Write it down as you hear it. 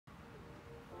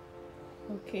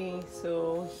Okay,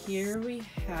 so here we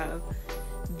have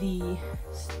the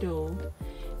stove,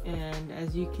 and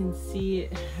as you can see,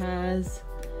 it has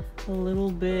a little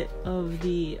bit of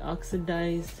the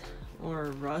oxidized or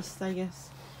rust, I guess.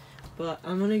 But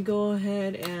I'm gonna go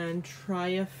ahead and try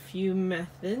a few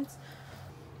methods.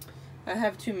 I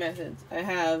have two methods. I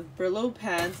have Brillo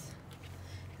pads,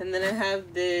 and then I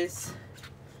have this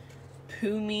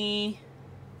Pumi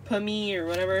or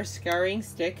whatever scouring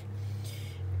stick.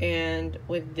 And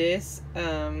with this,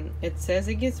 it says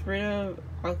it gets rid of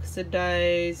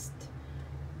oxidized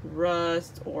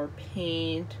rust or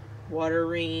paint, water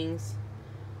rings,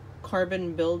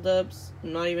 carbon buildups.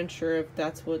 I'm not even sure if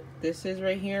that's what this is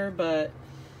right here, but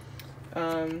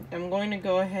I'm going to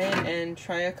go ahead and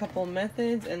try a couple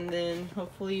methods, and then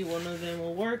hopefully one of them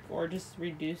will work or just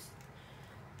reduce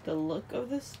the look of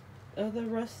the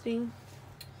rusting.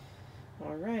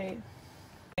 All right.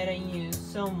 I use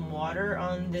some water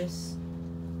on this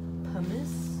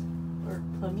pumice or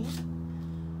pummy.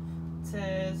 It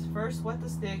says, first wet the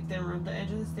stick, then rub the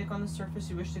edge of the stick on the surface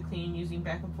you wish to clean using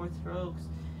back and forth strokes.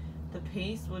 The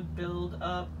paste would build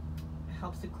up,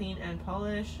 helps to clean and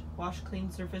polish. Wash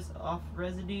clean surface off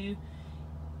residue,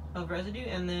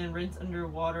 and then rinse under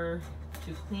water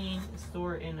to clean.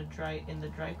 Store in the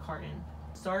dry carton.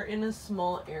 Start in a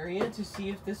small area to see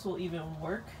if this will even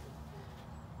work.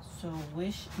 So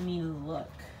wish me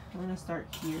luck. I'm gonna start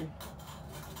here.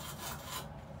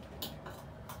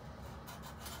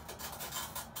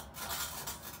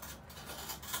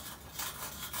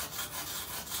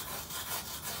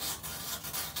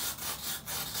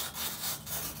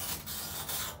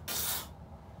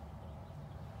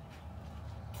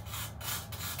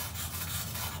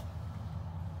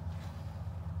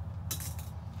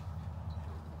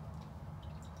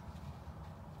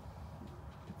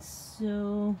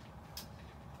 So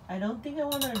I don't think I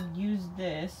want to use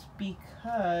this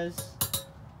because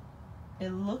it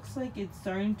looks like it's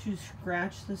starting to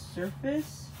scratch the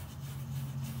surface.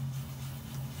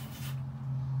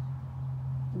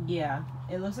 Yeah,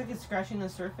 it looks like it's scratching the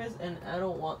surface, and I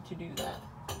don't want to do that.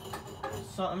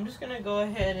 So I'm just gonna go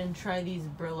ahead and try these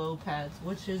Brillo pads,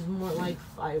 which is more like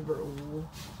fiber wool.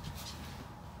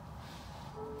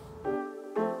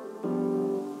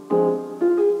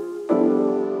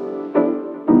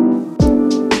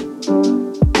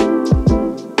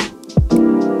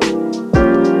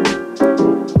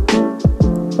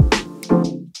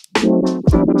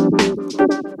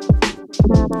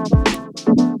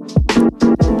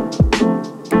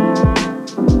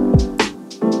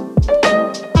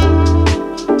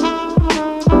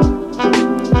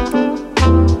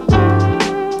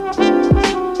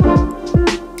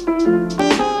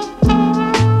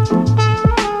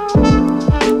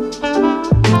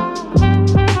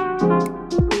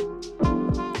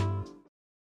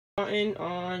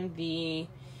 On the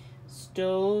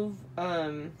stove,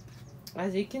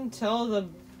 as you can tell, the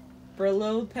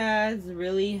Brillo pads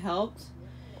really helped.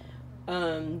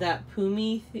 That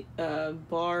Pumi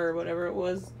bar or whatever it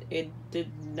was, it did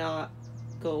not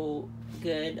go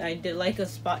good. I did like a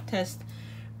spot test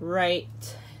right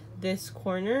this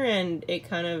corner, and it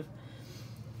kind of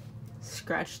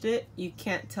scratched it. You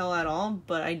can't tell at all,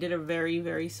 but I did a very,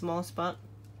 very small spot.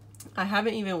 I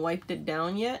haven't even wiped it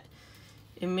down yet.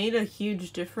 It made a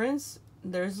huge difference.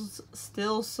 There's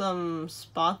still some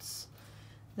spots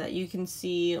that you can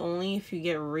see only if you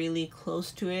get really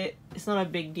close to it. It's not a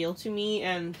big deal to me.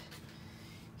 And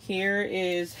here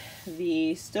is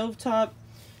the stovetop,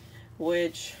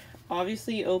 which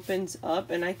obviously opens up,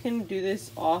 and I can do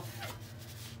this off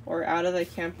or out of the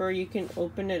camper. You can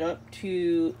open it up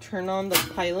to turn on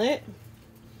the pilot.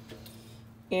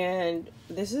 And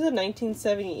this is a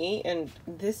 1978, and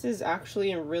this is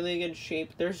actually in really good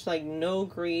shape. There's like no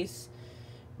grease,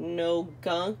 no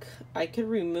gunk. I could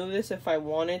remove this if I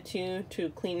wanted to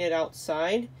clean it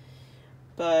outside,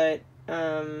 but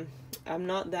I'm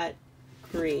not that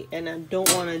great, and I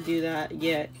don't want to do that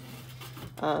yet.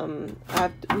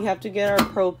 We have to get our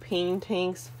propane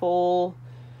tanks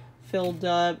filled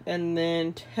up, and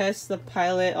then test the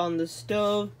pilot on the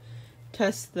stove,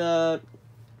 test the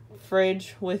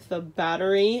fridge with the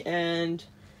battery, and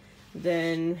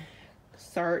then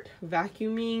start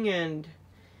vacuuming and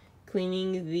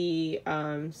cleaning the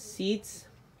seats.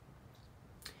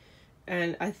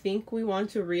 And I think we want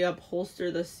to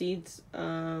reupholster the seats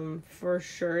for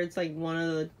sure. It's like one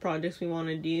of the projects we want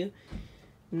to do.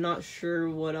 Not sure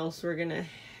what else we're gonna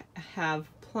have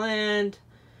planned,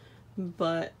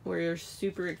 but we're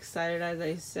super excited, as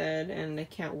I said, and I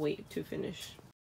can't wait to finish.